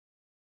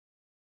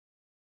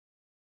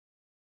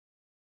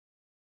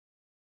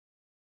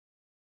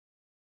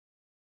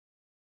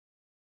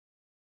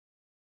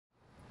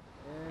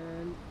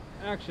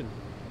action.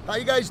 How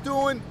you guys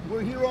doing?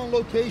 We're here on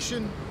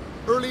location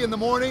early in the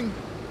morning,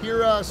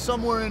 here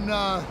somewhere in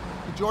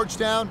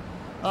Georgetown.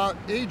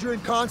 Adrian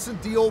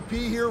Constant, DOP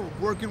here,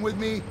 working with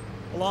me,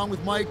 along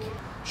with Mike,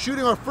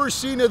 shooting our first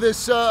scene of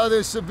this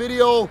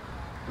video.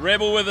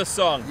 Rebel with a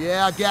song.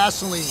 Yeah,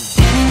 gasoline.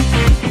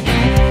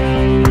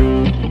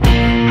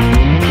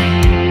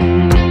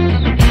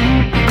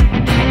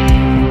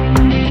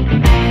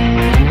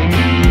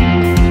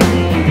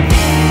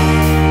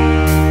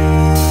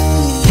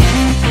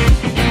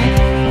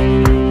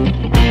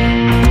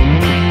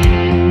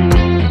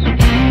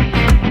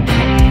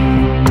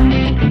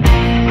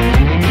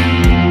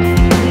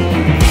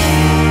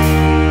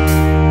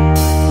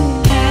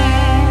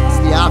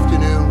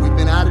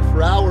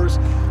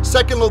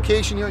 Second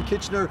location here in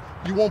Kitchener,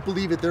 you won't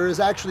believe it. There is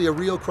actually a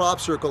real crop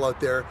circle out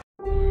there.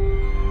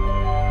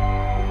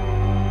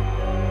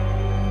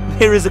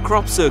 There is a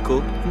crop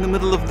circle in the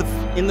middle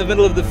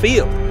of the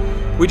field.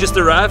 We just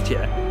arrived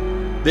here.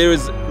 There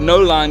is no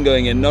line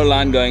going in, no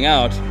line going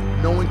out.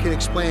 No one can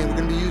explain. We're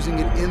going to be using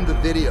it in the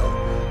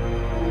video.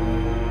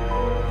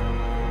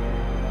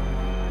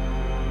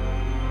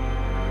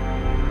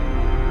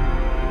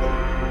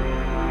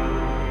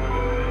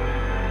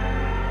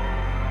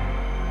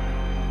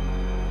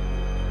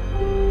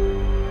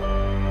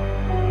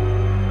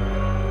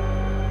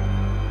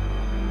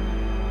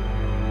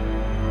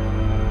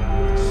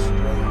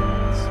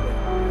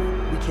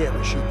 Can't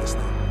reshoot this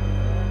thing.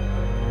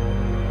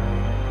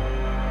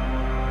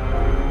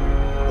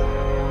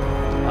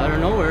 Out of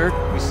nowhere,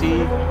 we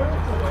see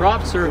a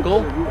crop circle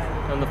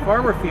on the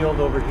farmer field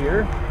over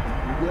here.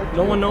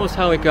 No one knows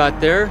how it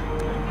got there.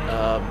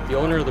 The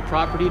owner of the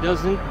property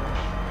doesn't.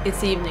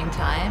 It's evening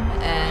time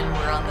and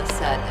we're on the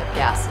set of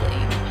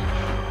Gasoline.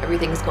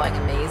 Everything's going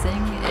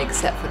amazing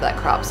except for that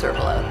crop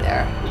circle out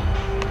there.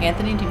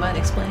 Anthony, do you mind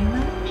explaining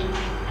that?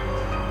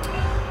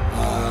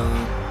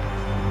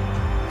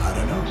 I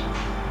don't know.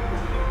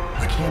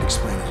 I can't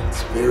explain it.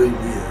 It's very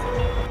weird.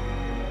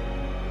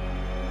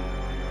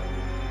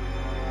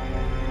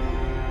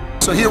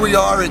 So here we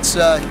are. It's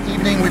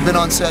evening. We've been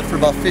on set for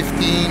about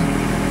 15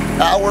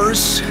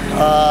 hours.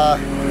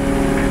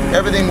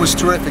 Everything was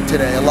terrific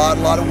today. A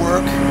lot of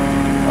work.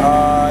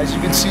 As you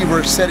can see,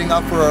 we're setting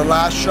up for our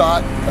last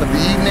shot of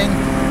the evening.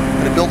 I'm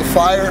going to build a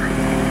fire.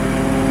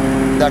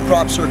 That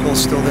crop circle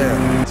is still there.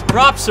 It's a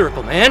crop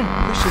circle, man.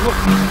 We should look.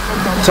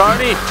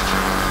 Tony.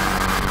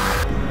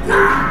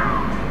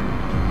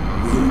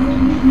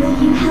 Will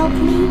you help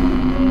me?